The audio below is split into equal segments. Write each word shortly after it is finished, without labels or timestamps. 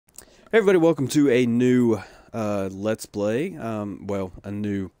Hey everybody, welcome to a new Let's Play. Well, a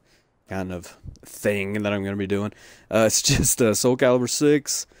new kind of thing that I'm going to be doing. It's just Soul Calibur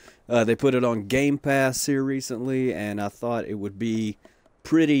 6. They put it on Game Pass here recently, and I thought it would be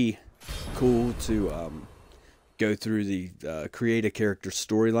pretty cool to go through the create a character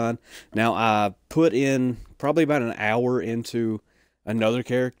storyline. Now, I put in probably about an hour into another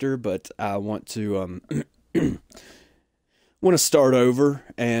character, but I want to start over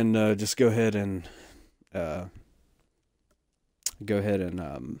and just go ahead and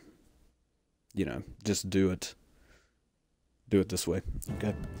you know, just do it this way.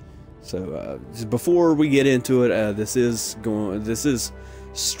 Okay, so before we get into it, this is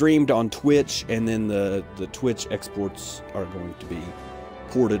streamed on Twitch, and then the Twitch exports are going to be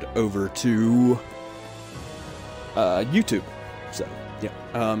ported over to YouTube. So yeah,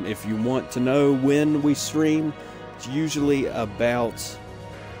 if you want to know when we stream, it's usually about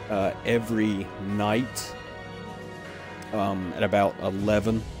every night at about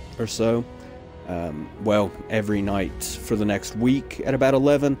 11 or so. Well, every night for the next week at about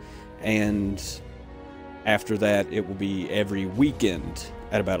 11, and after that it will be every weekend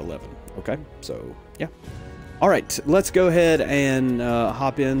at about 11. Okay, so yeah. Alright, let's go ahead and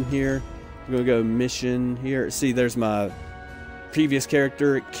hop in here. I'm gonna go mission here. See, there's my previous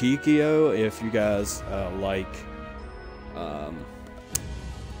character, Kikyo. If you guys like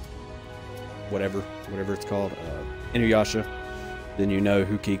whatever it's called, Inuyasha, then you know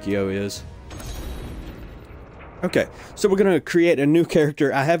who Kikyo is. Okay, so we're gonna create a new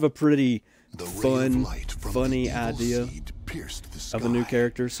character. I have a pretty funny idea of a new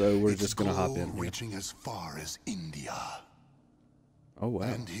character, so we're just gonna hop in here. Reaching as far as India. Oh wow.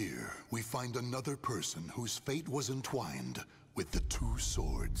 And here we find another person whose fate was entwined with the two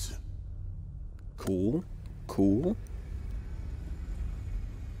swords. Cool. Cool.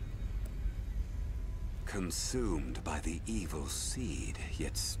 Consumed by the evil seed,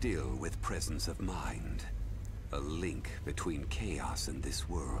 yet still with presence of mind. A link between chaos and this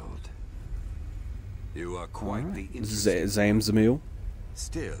world. You are quite the Zamzamil.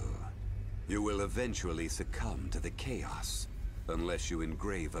 Still, you will eventually succumb to the chaos, unless you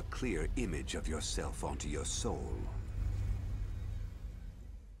engrave a clear image of yourself onto your soul.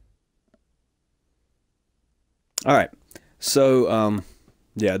 Alright, so,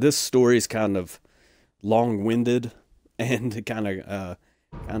 yeah, this story is kind of long-winded, and kind of,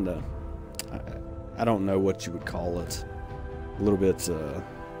 I don't know what you would call it. A little bit,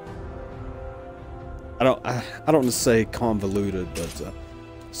 I don't want to say convoluted, but,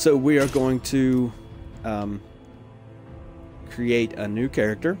 so we are going to, create a new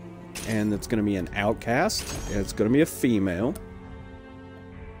character, and it's going to be an outcast, and it's going to be a female.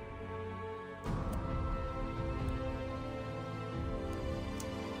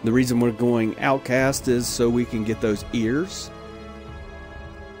 The reason we're going outcast is so we can get those ears.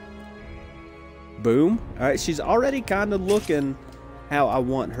 Boom. Alright, she's already kind of looking how I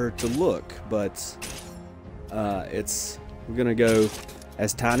want her to look, but we're gonna go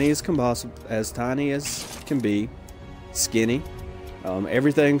as tiny as can be, skinny.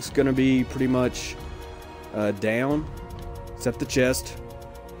 Everything's gonna be pretty much down, except the chest.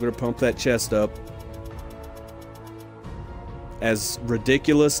 We're gonna pump that chest up as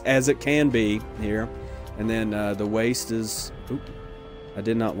ridiculous as it can be here, and then the waist is. Oop, I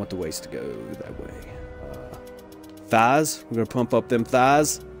did not want the waist to go that way. Thighs, we're gonna pump up them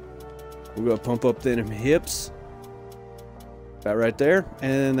thighs. We're gonna pump up them hips. About right there,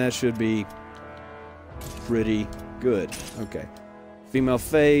 and that should be pretty good. Okay, female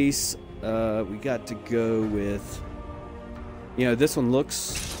face. We got to go with. You know, this one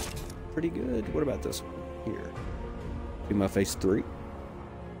looks pretty good. What about this one here? Female face 3.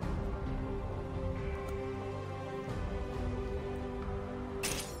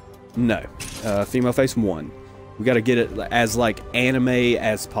 No. Female face 1. We gotta get it as like anime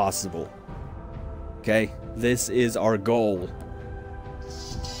as possible. Okay? This is our goal.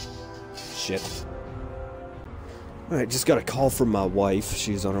 Shit. Alright, just got a call from my wife.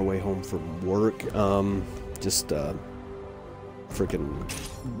 She's on her way home from work. Just freaking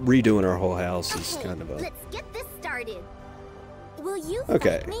redoing our whole house is kind of a. Let's get this started. Will you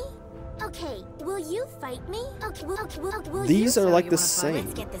okay. fight me? Okay, will you fight me? Okay, will these you? are like the same. same.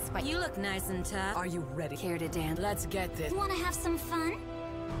 Let's get this fight. You look nice and tough. Are you ready? Care to dance? Let's get this. Wanna have some fun?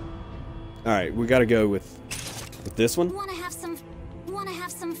 Alright, we gotta go with this one. Wanna have some fun?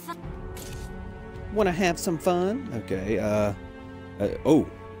 Wanna have some fun? Okay, oh,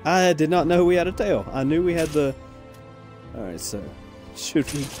 I did not know we had a tail. I knew we had the. Alright, so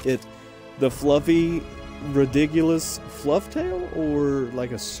should we get the fluffy ridiculous fluff tail or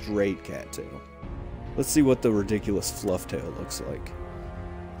like a straight cattail? Let's see what the ridiculous fluff tail looks like.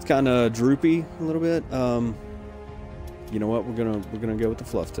 It's kind of droopy a little bit. You know what? We're gonna go with the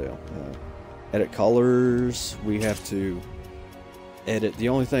fluff tail. Edit colors. We have to edit. The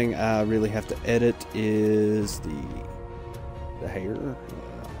only thing I really have to edit is the hair,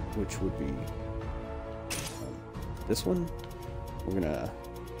 which would be this one. We're gonna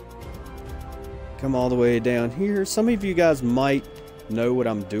come all the way down here. Some of you guys might know what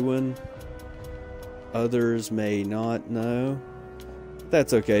I'm doing. Others may not know.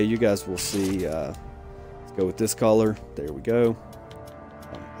 That's okay. You guys will see. Let's go with this color. There we go.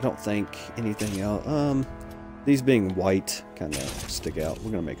 I don't think anything else. These being white kind of stick out.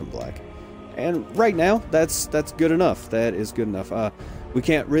 We're gonna make them black. And right now, that's good enough. That is good enough. We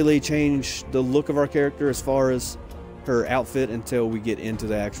can't really change the look of our character as far as her outfit until we get into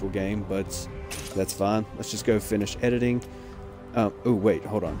the actual game, but that's fine. Let's just go finish editing. Oh wait,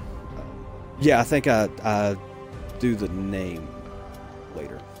 hold on. Yeah, I think I do the name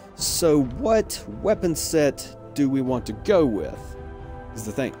later. So what weapon set do we want to go with? Is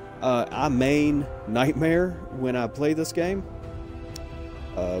the thing. I main Nightmare when I play this game.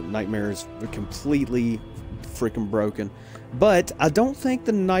 Nightmare is completely freaking broken. But I don't think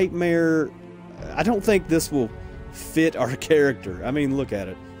the Nightmare... I don't think this will fit our character. I mean, look at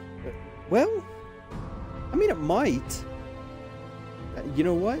it. Well, I mean, it might. You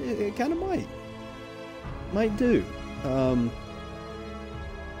know what? It kind of might. Might do.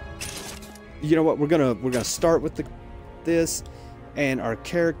 You know what? We're gonna start with this, and our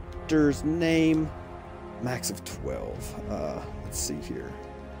character's name, max of 12. Let's see here.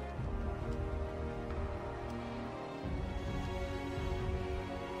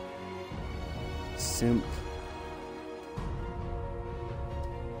 Simp.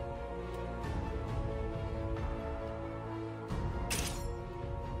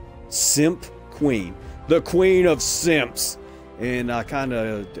 Simp Queen. The Queen of Simps. And I kind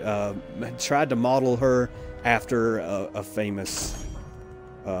of tried to model her after a famous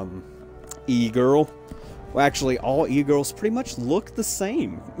e-girl. Well, actually, all e-girls pretty much look the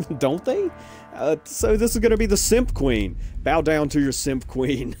same, don't they? So this is going to be the Simp Queen. Bow down to your Simp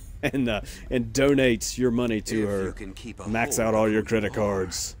Queen and donate your money to her. Max out all your credit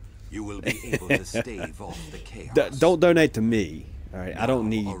cards. You will be able to stave off the chaos. Don't donate to me. All right, I don't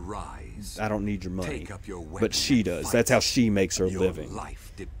need your money, but she does. That's how she makes her living.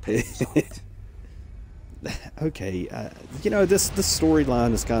 Life depends on it. Okay, you know, this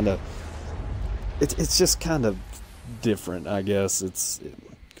storyline is kind of, it's just kind of different, I guess.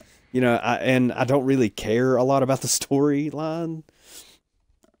 You know, I don't really care a lot about the storyline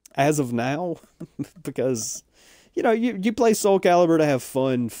as of now, because, you know, you play Soul Calibur to have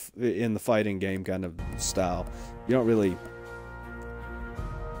fun in the fighting game kind of style. You don't really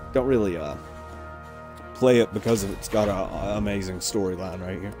play it because it's got an amazing storyline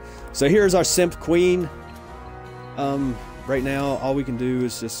right here. So here's our Simp Queen. Right now, all we can do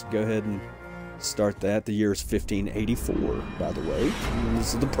is just go ahead and start that. The year is 1584, by the way. And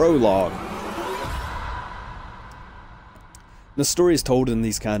this is the prologue. The story is told in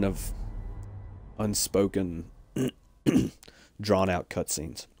these kind of unspoken, drawn-out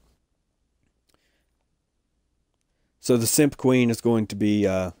cutscenes. So the Simp Queen is going to be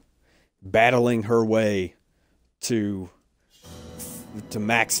battling her way to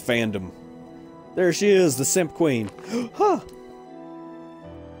max fandom. There she is, the Simp Queen. Huh.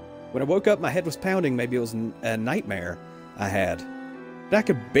 When I woke up, my head was pounding. Maybe it was a nightmare I had. But I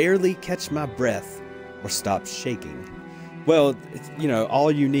could barely catch my breath or stop shaking. Well, you know,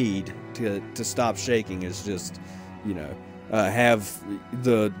 all you need to stop shaking is just, you know, have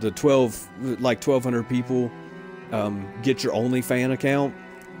the 1,200 people get your OnlyFans account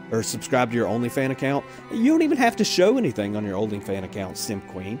or subscribe to your OnlyFans account. You don't even have to show anything on your OnlyFans account, Simp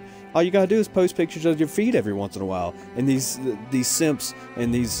Queen. All you gotta do is post pictures of your feet every once in a while. And these simps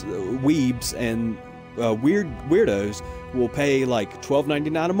and these weebs and weirdos will pay like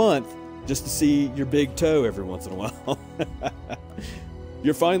 $12.99 a month just to see your big toe every once in a while.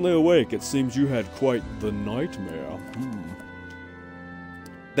 You're finally awake. It seems you had quite the nightmare.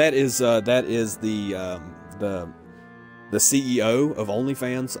 That is the CEO of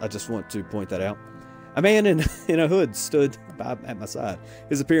OnlyFans. I just want to point that out. A man in a hood stood at my side.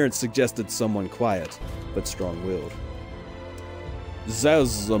 His appearance suggested someone quiet, but strong-willed.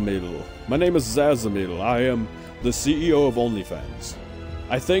 Zazamil. My name is Zazamil. I am the CEO of OnlyFans.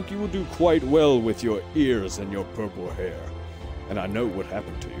 I think you will do quite well with your ears and your purple hair. And I know what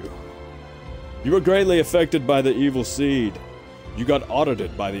happened to you. You were greatly affected by the evil seed. You got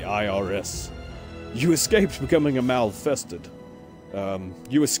audited by the IRS. You escaped becoming a malfested.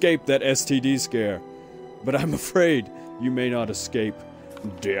 You escaped that STD scare. But I'm afraid you may not escape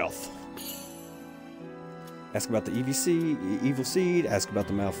death. Ask about the evil seed, ask about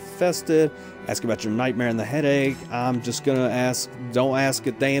the malfested, ask about your nightmare and the headache. I'm just gonna ask, don't ask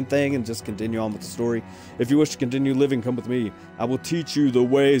a damn thing and just continue on with the story. If you wish to continue living, come with me. I will teach you the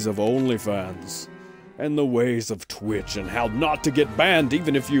ways of OnlyFans and the ways of Twitch and how not to get banned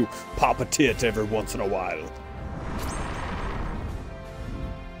even if you pop a tit every once in a while.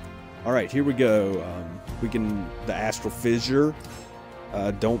 Alright, here we go. The astral fissure.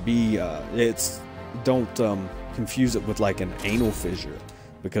 Don't confuse it with like an anal fissure,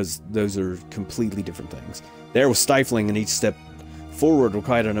 because those are completely different things. The air was stifling and each step forward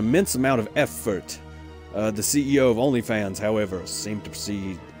required an immense amount of effort. The CEO of OnlyFans, however, seemed to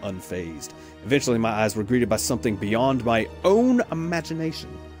proceed unfazed. Eventually my eyes were greeted by something beyond my own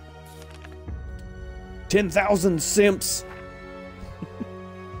imagination. 10,000 simps!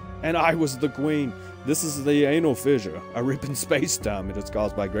 And I was the queen. This is the anal fissure, a rip in space-time. It is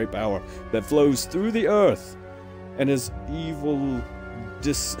caused by great power that flows through the earth and is evil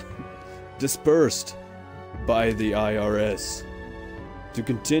dispersed by the IRS. To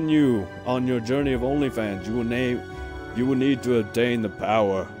continue on your journey of OnlyFans, you will need to attain the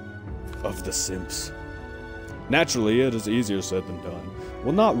power of the simps. Naturally, it is easier said than done.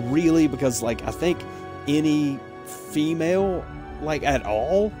 Well, not really, because like I think any female like at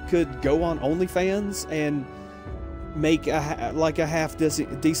all could go on OnlyFans and make a half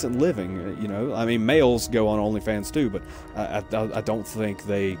decent living, you know. I mean, males go on OnlyFans too, but I don't think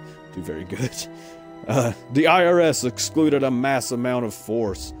they do very good. The IRS excluded a mass amount of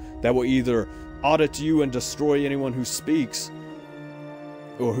force that will either audit you and destroy anyone who speaks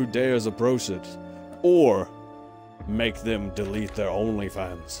or who dares approach it, or make them delete their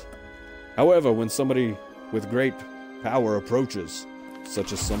OnlyFans. However, when somebody with great power approaches,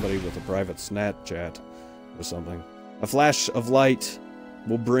 such as somebody with a private Snapchat or something, a flash of light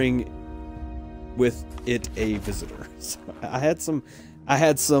will bring with it a visitor. So I had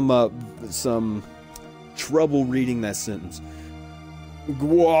some trouble reading that sentence.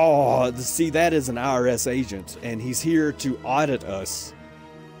 Whoa, see, that is an IRS agent, and he's here to audit us,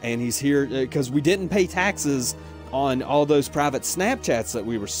 and he's here because we didn't pay taxes on all those private Snapchats that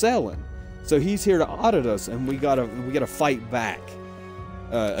we were selling. So he's here to audit us, and we gotta fight back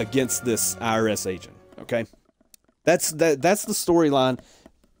against this IRS agent. Okay, that's the storyline.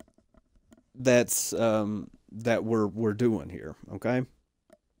 That's that we're doing here. Okay.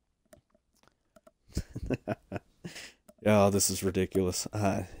 Oh, this is ridiculous.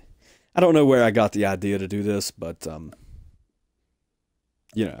 I don't know where I got the idea to do this, but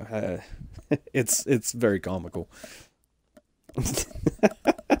you know, it's very comical.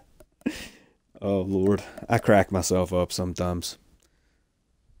 Oh Lord, I crack myself up sometimes.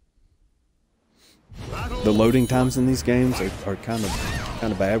 The loading times in these games are kind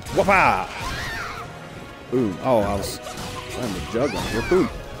of bad. Whoop-ah! Boom! Oh, I was trying to juggle here. Boom!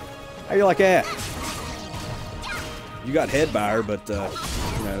 How you like that? You got head by her, but you know,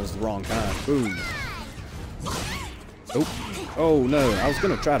 it was the wrong kind. Boom! Oh, oh no! I was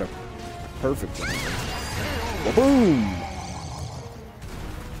gonna try to perfect it. Boom!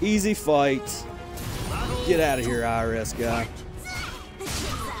 Easy fight. Get out of here, IRS guy.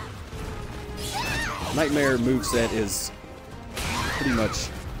 Nightmare moveset is pretty much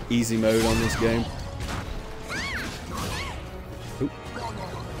easy mode on this game. Oop.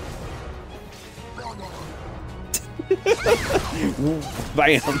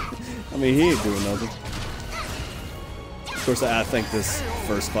 Bam! I mean, he ain't doing nothing. Of course, I think this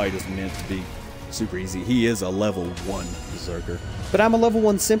first fight is meant to be super easy. He is a level 1 berserker. But I'm a level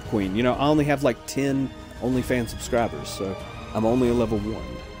 1 simp queen. You know, I only have like 10 OnlyFans subscribers, so I'm only a level 1.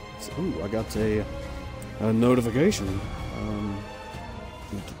 So, ooh, I got a notification.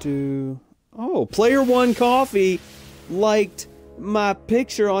 Oh, Player One Coffee liked my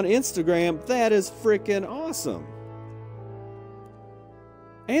picture on Instagram. That is freaking awesome.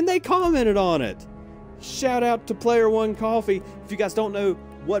 And they commented on it. Shout out to Player One Coffee. If you guys don't know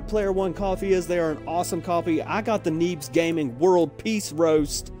what Player One Coffee is, they are an awesome coffee. I got the Neebs Gaming World Peace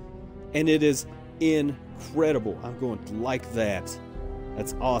Roast, and it is incredible. I'm going to like that.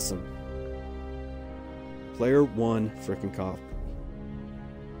 That's awesome. Player One freaking coffee.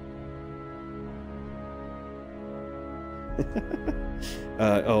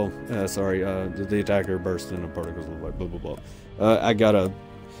 Sorry. The attacker burst into particles of light. Blah blah blah. I got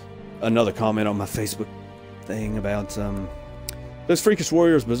another comment on my Facebook thing about those freakish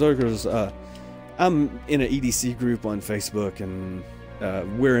warriors, berserkers. I'm in an EDC group on Facebook, and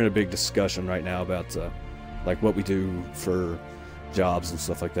we're in a big discussion right now about like what we do for jobs and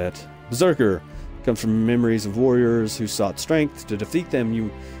stuff like that. Berserker comes from memories of warriors who sought strength. To defeat them,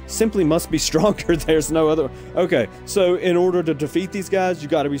 you simply must be stronger. There's no other. Okay, so in order to defeat these guys, you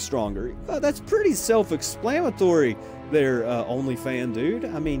got to be stronger. That's pretty self-explanatory there, OnlyFan dude.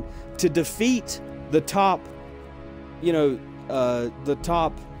 I mean, to defeat the top, you know, the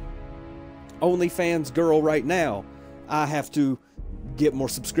top OnlyFans girl right now, I have to get more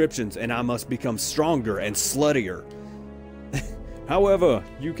subscriptions, and I must become stronger and sluttier. However,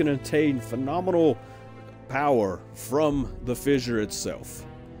 you can attain phenomenal power from the fissure itself,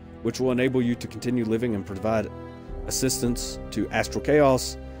 which will enable you to continue living and provide assistance to astral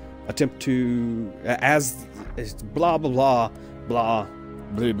chaos. Attempt to, as blah blah blah blah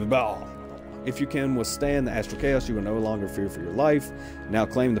blah blah blah. If you can withstand the astral chaos, you will no longer fear for your life. Now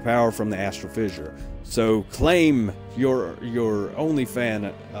claim the power from the astral fissure. So claim your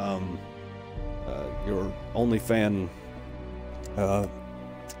OnlyFan, your OnlyFan.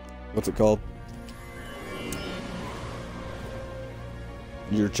 What's it called?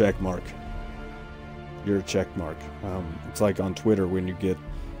 Your check mark. Your check mark. It's like on Twitter when you get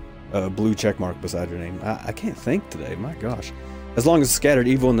a blue check mark beside your name. I can't think today. My gosh. As long as scattered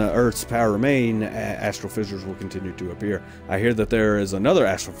evil in the earth's power remain, astral fissures will continue to appear. I hear that there is another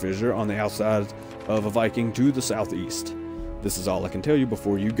astral fissure on the outside of a Viking to the southeast. This is all I can tell you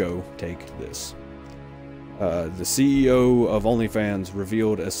before you go take this. The CEO of OnlyFans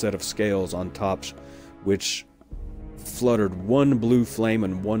revealed a set of scales on top which fluttered one blue flame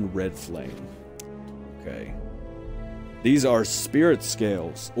and one red flame. Okay. These are spirit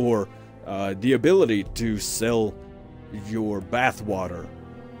scales, or the ability to sell your bathwater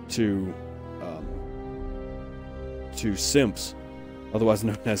to simps, otherwise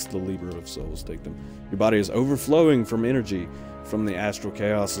known as the Libra of Souls. Take them. Your body is overflowing from energy from the astral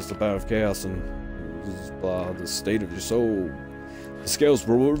chaos. It's the power of chaos and blah, the state of your soul. The scales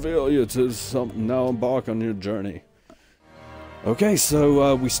will reveal you to something. Now embark on your journey. Okay,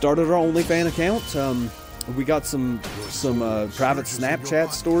 so we started our OnlyFans account. We got some private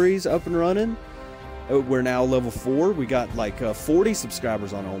Snapchat stories up and running. We're now level 4. We got like 40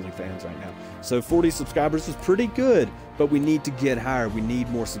 subscribers on OnlyFans right now. So 40 subscribers is pretty good, but we need to get higher. We need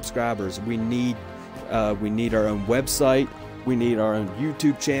more subscribers. We need our own website. We need our own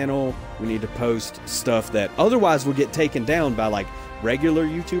YouTube channel. We need to post stuff that otherwise will get taken down by like regular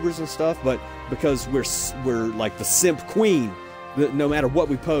YouTubers and stuff. But because we're like the simp queen, no matter what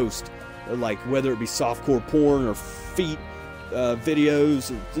we post, like whether it be softcore porn or feet videos,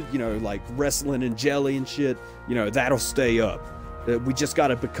 or, you know, like wrestling and jelly and shit, you know, that'll stay up. We just got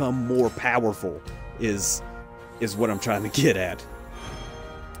to become more powerful is what I'm trying to get at.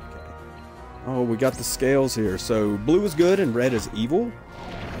 Okay. Oh, we got the scales here. So blue is good and red is evil.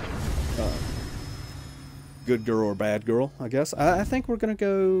 Good girl or bad girl, I guess. I think we're gonna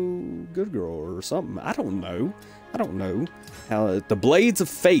go good girl or something. I don't know how the blades of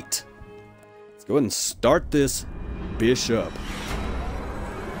fate. Let's go ahead and start this bishop.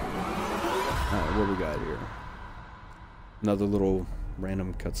 Alright, what we got here? Another little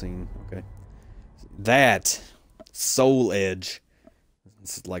random cutscene. Okay. That soul edge.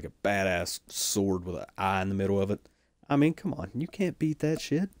 It's like a badass sword with an eye in the middle of it. I mean, come on, you can't beat that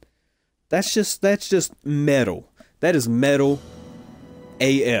shit. That's just metal. That is metal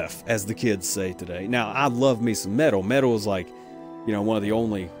AF, as the kids say today. Now, I love me some metal. Metal is like, you know, one of the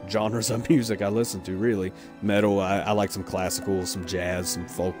only genres of music I listen to, really. Metal, I like some classical, some jazz, some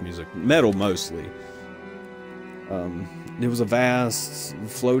folk music. Metal, mostly. It was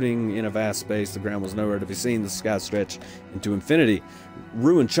floating in a vast space. The ground was nowhere to be seen. The sky stretched into infinity.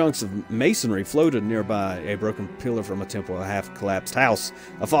 Ruined chunks of masonry floated nearby. A broken pillar from a temple, a half-collapsed house,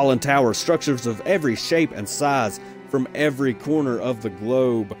 a fallen tower, structures of every shape and size from every corner of the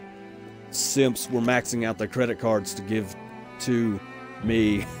globe. Simps were maxing out their credit cards to give to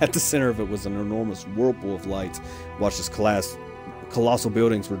me. At the center of it was an enormous whirlpool of lights. Watch as colossal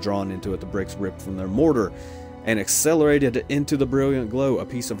buildings were drawn into it. The bricks ripped from their mortar and accelerated into the brilliant glow. A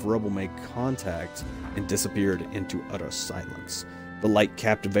piece of rubble made contact and disappeared into utter silence. The light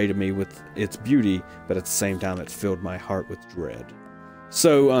captivated me with its beauty, but at the same time it filled my heart with dread.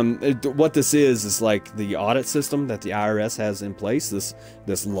 So what this is like the audit system that the IRS has in place,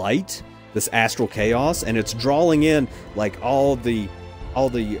 this light, this astral chaos, and it's drawing in like all the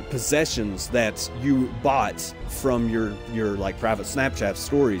possessions that you bought from your like private Snapchat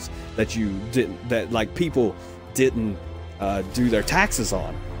stories that you didn't, that like people didn't do their taxes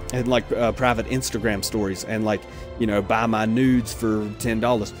on, and like private Instagram stories, and like, you know, buy my nudes for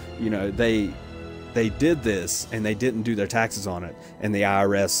 $10. You know, they did this and they didn't do their taxes on it, and the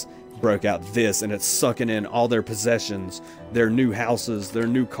IRS broke out this, and it's sucking in all their possessions, their new houses, their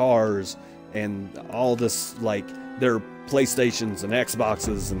new cars, and all this, like their PlayStations and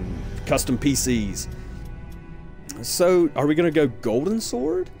Xboxes and custom PCs. So are we gonna go golden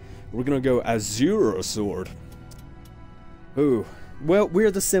sword? We're gonna go azure sword. Ooh, well, we're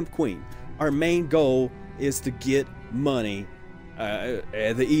the Simp Queen. Our main goal is to get money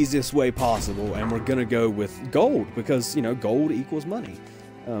the easiest way possible, and we're gonna go with gold because, you know, gold equals money.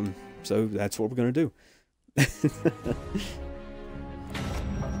 So that's what we're gonna do. Your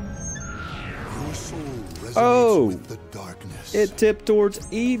soul resonates Oh, with the darkness. it tipped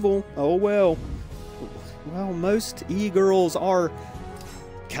towards evil. Oh well. Well, most e-girls are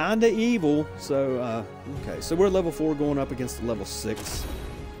kinda evil. So okay, so we're level 4 going up against level 6,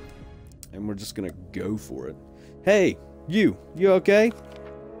 and we're just gonna go for it. Hey, you okay?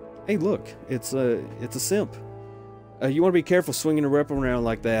 Hey, look, it's a simp. You want to be careful swinging a weapon around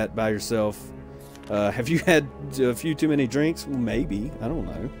like that by yourself. Have you had a few too many drinks? Well, maybe. I don't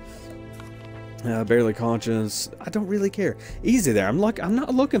know. Barely conscious. I don't really care. Easy there. I'm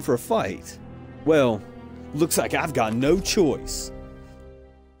not looking for a fight. Well, looks like I've got no choice.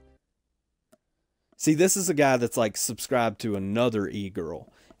 See, this is a guy that's like subscribed to another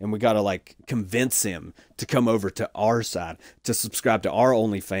e-girl, and we gotta like convince him to come over to our side, to subscribe to our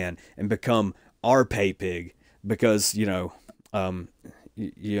OnlyFans and become our pay pig. Because, you know,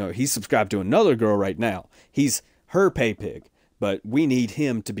 he's subscribed to another girl right now. He's her pay pig, but we need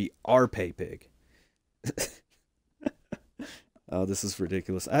him to be our pay pig. Oh, this is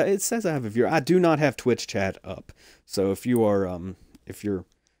ridiculous. It says I have a viewer. I do not have Twitch chat up. So if you are, if you're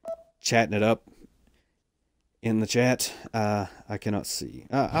chatting it up in the chat, I cannot see.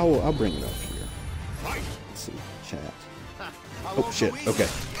 I'll bring it up here. Let's see, chat. Oh shit. Okay,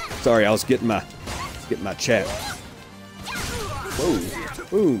 sorry. I was getting my chat. Whoa.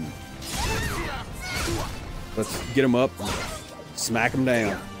 Boom. Let's get him up. Smack him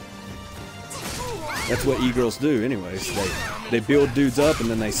down. That's what e-girls do anyways. They build dudes up and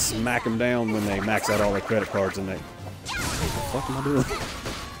then they smack them down when they max out all their credit cards, and they... What the fuck am I doing?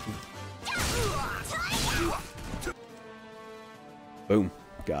 Boom.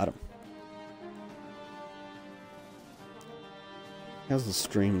 Got him. How's the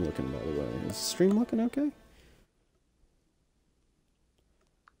stream looking, by the way? Is the stream looking okay?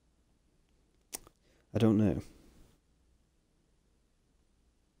 I don't know.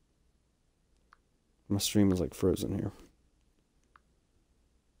 My stream is like frozen here.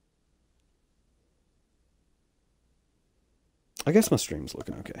 I guess my stream's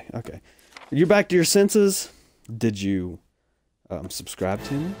looking okay. Okay. Are you back to your senses? Did you subscribe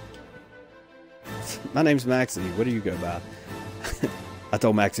to me? My name's Maxie. What do you go by? I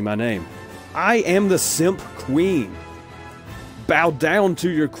told Maxie my name. I am the Simp Queen. Bow down to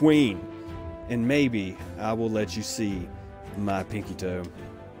your queen, and maybe I will let you see my pinky toe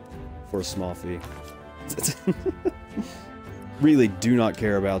for a small fee. Really do not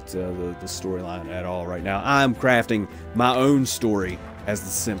care about the storyline at all right now. I'm crafting my own story as the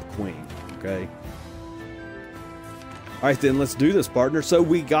Simp Queen, okay? Alright then, let's do this, partner. So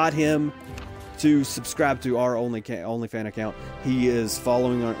we got him to subscribe to our OnlyFans account. He is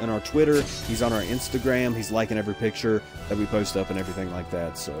following on our Twitter. He's on our Instagram. He's liking every picture that we post up and everything like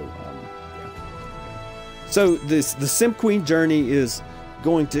that. So, yeah. So the Simp Queen journey is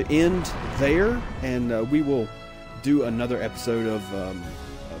going to end there, and we will do another episode of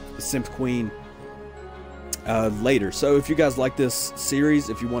the Simp Queen later. So if you guys like this series,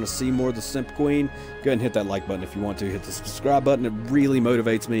 if you want to see more of the Simp Queen, go ahead and hit that like button. If you want to, hit the subscribe button. It really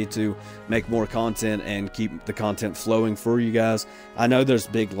motivates me to make more content and keep the content flowing for you guys. I know there's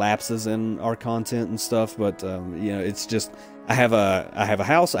big lapses in our content and stuff, but you know, it's just I have a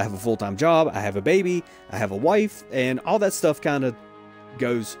house, I have a full-time job, I have a baby, I have a wife, and all that stuff kind of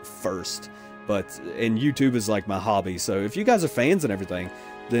goes first. And YouTube is like my hobby. So if you guys are fans and everything,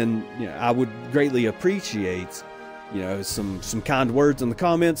 then, you know, I would greatly appreciate, you know, some kind words in the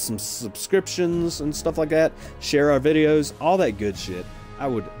comments, some subscriptions and stuff like that. Share our videos, all that good shit. I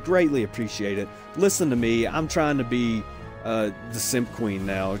would greatly appreciate it. Listen to me. I'm trying to be the Simp Queen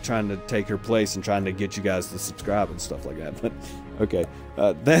now, trying to take her place and trying to get you guys to subscribe and stuff like that. But okay,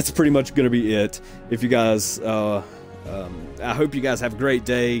 that's pretty much going to be it. If you guys, I hope you guys have a great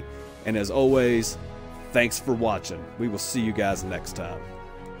day. And as always, thanks for watching. We will see you guys next time.